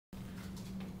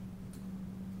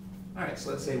All right, so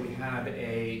let's say we have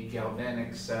a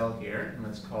galvanic cell here, and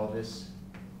let's call this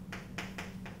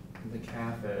the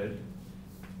cathode,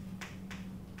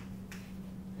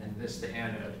 and this the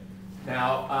anode.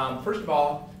 Now, first of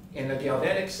all, in a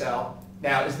galvanic cell,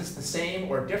 now is this the same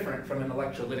or different from an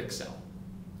electrolytic cell?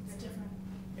 It's different.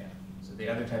 Yeah, so the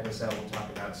other type of cell we'll talk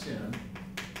about soon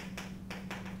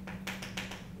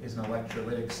is an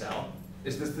electrolytic cell.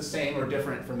 Is this the same or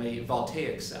different from a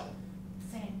voltaic cell?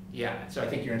 Same. Yeah, so I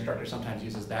think your instructor sometimes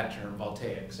uses that term,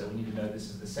 voltaic. So we need to know this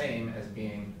is the same as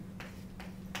being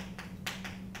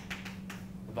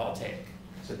voltaic.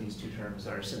 So these two terms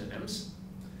are synonyms.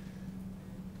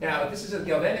 Now, if this is a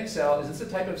galvanic cell, is this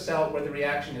a type of cell where the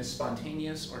reaction is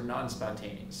spontaneous or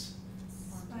non-spontaneous?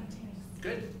 Spontaneous.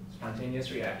 Good,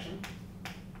 spontaneous reaction.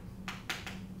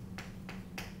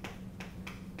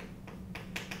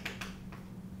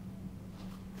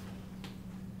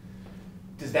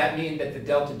 Does that mean that the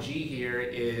delta G here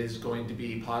is going to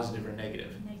be positive or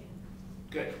negative? Negative.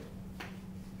 Good.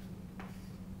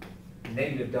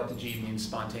 Negative delta G means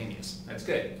spontaneous. That's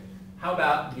good. How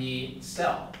about the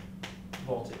cell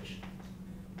voltage?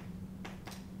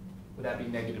 Would that be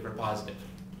negative or positive?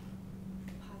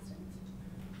 Positive.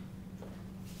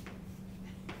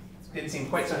 Didn't seem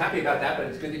quite so happy about that, but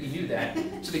it's good that you knew that.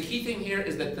 So the key thing here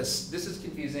is that this is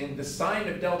confusing. The sign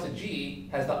of delta G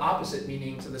has the opposite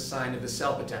meaning to the sign of the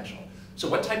cell potential. So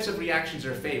what types of reactions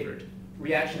are favored?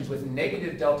 Reactions with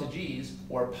negative delta G's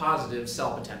or positive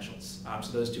cell potentials.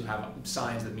 So those two have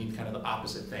signs that mean kind of the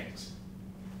opposite things.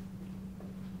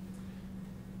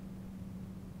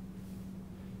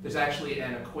 There's actually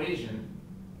an equation.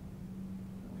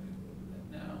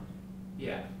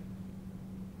 Yeah.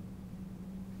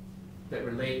 That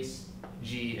relates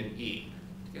G and E.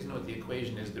 You guys know what the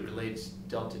equation is that relates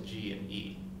delta G and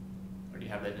E? Or do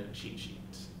you have that in a cheat sheet?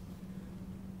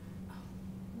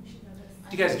 We should know this.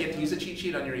 Do you guys get to use a cheat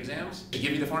sheet on your exams? They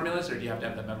give you the formulas, or do you have to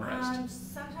have them memorized?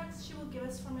 Sometimes she will give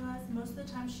us formulas. Most of the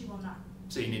time she will not.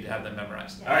 So you need to have them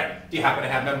memorized. Yeah. All right. Do you happen to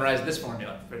have memorized this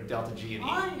formula for delta G and E?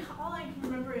 All I can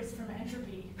remember is from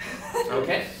entropy.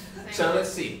 Okay. So let's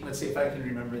see. Let's see if I can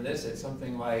remember this. It's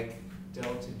something like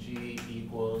delta G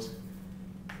equals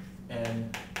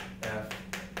NFE.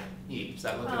 Does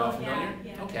that look at all familiar?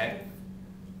 Yeah. Okay.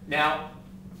 Now,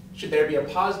 should there be a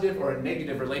positive or a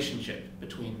negative relationship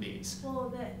between these?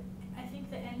 Well, I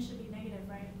think the N should be negative,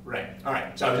 right? Right. All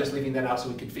right. So I was just leaving that out so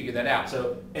we could figure that out.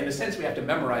 So in a sense, we have to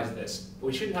memorize this. But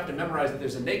we shouldn't have to memorize that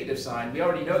there's a negative sign. We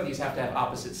already know these have to have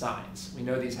opposite signs. We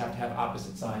know these have to have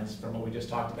opposite signs from what we just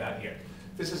talked about here.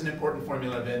 This is an important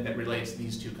formula then that relates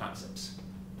these two concepts.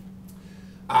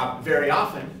 Very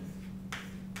often,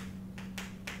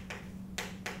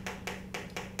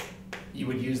 you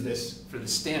would use this for the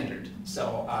standard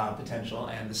cell potential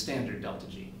and the standard delta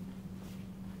G.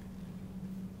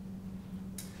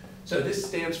 So this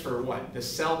stands for what? The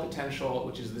cell potential,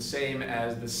 which is the same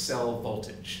as the cell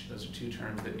voltage. Those are two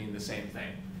terms that mean the same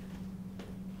thing.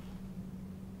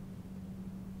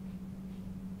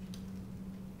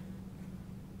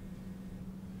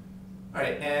 All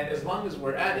right, and as long as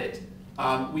we're at it,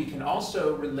 we can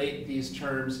also relate these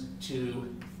terms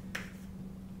to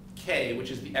K,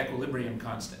 which is the equilibrium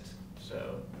constant.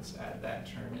 So let's add that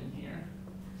term in here.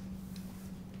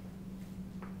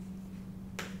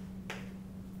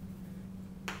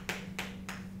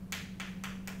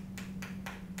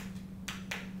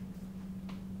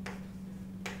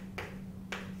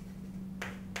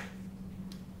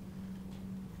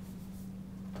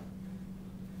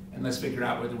 And let's figure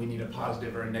out whether we need a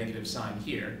positive or a negative sign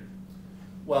here.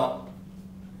 Well,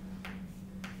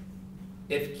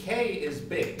 if K is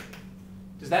big,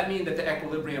 does that mean that the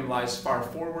equilibrium lies far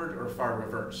forward or far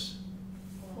reverse?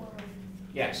 Forward.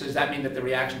 Yeah, so does that mean that the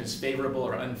reaction is favorable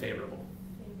or unfavorable?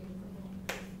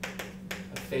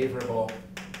 A favorable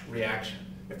reaction.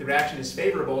 If the reaction is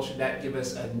favorable, should that give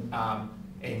us a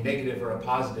negative or a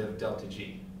positive delta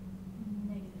G?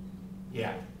 Negative.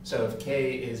 Yeah, so if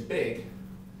K is big,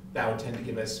 that would tend to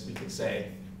give us, we could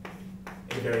say,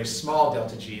 a very small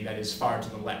delta G that is far to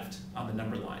the left on the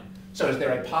number line. So is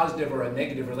there a positive or a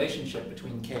negative relationship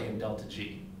between K and delta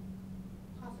G?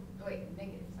 Positive. Oh, wait,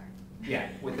 negative, sorry. Yeah,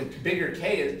 with the bigger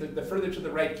K is, the further to the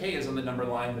right K is on the number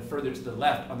line, the further to the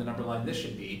left on the number line this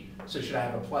should be. So should I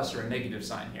have a plus or a negative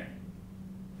sign here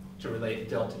to relate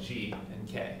delta G and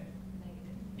K?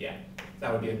 Negative. Yeah,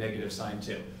 that would be a negative sign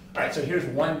too. All right, so here's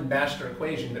one master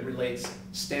equation that relates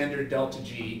standard delta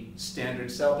G, standard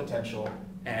cell potential,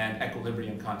 and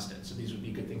equilibrium constant. So these would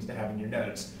be good things to have in your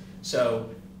notes. So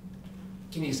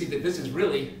can you see that this is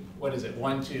really, what is it,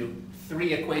 1, 2,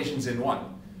 3 equations in one.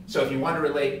 So if you want to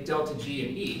relate delta G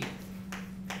and E,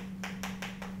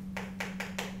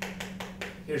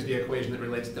 Here's the equation that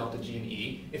relates delta G and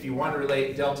E. If you want to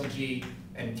relate delta G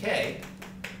and K,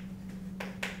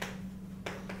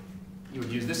 you would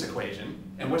use this equation.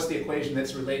 And what's the equation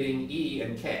that's relating E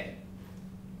and K?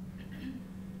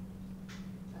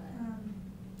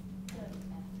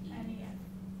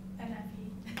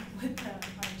 With the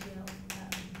RGL.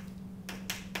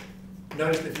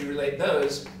 Notice that if you relate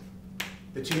those,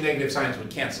 the two negative signs would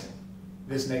cancel.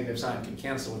 This negative sign can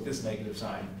cancel with this negative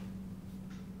sign.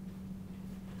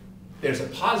 There's a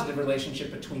positive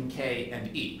relationship between K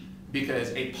and E, because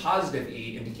a positive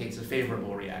E indicates a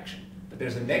favorable reaction. But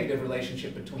there's a negative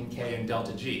relationship between K and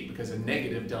delta G, because a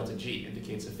negative delta G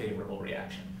indicates a favorable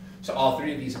reaction. So all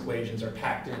three of these equations are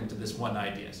packed into this one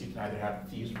idea. So you can either have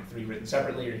these three written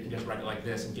separately, or you can just write it like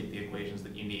this and get the equations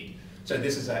that you need. So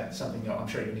this is something I'm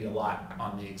sure you'll need a lot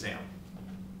on the exam.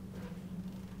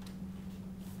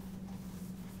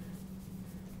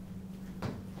 All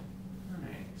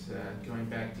right, going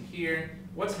back to here.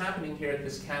 What's happening here at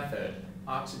this cathode?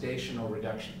 Oxidation or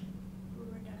reduction?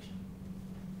 Reduction.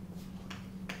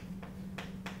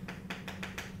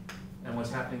 And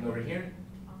what's happening over here?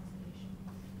 Oxidation.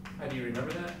 How do you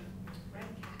remember that? Red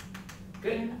cat.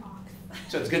 Good. And ox.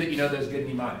 So it's good that you know those good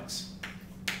mnemonics.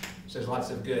 So there's lots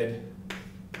of good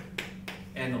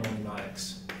animal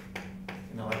mnemonics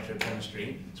in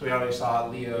electrochemistry. So we already saw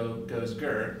Leo goes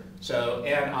grr. So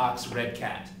an ox, red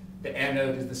cat. The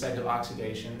anode is the site of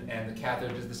oxidation, and the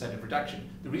cathode is the site of reduction.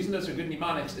 The reason those are good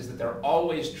mnemonics is that they're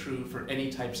always true for any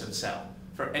types of cell.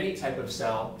 For any type of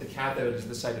cell, the cathode is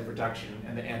the site of reduction,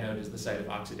 and the anode is the site of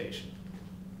oxidation.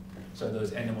 So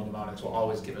those animal mnemonics will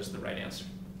always give us the right answer.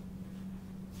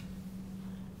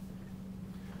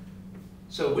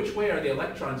 So which way are the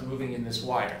electrons moving in this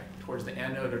wire? Towards the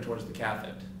anode or towards the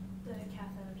cathode? The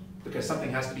cathode. Because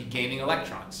something has to be gaining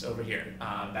electrons over here.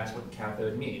 That's what the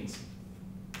cathode means.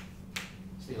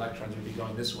 So the electrons would be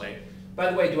going this way.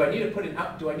 By the way, do I need to put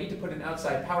an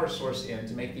outside power source in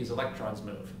to make these electrons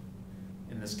move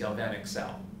in this galvanic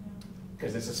cell?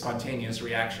 Because it's a spontaneous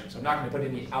reaction. So I'm not going to put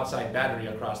any outside battery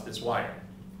across this wire.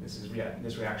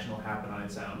 This reaction will happen on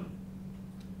its own.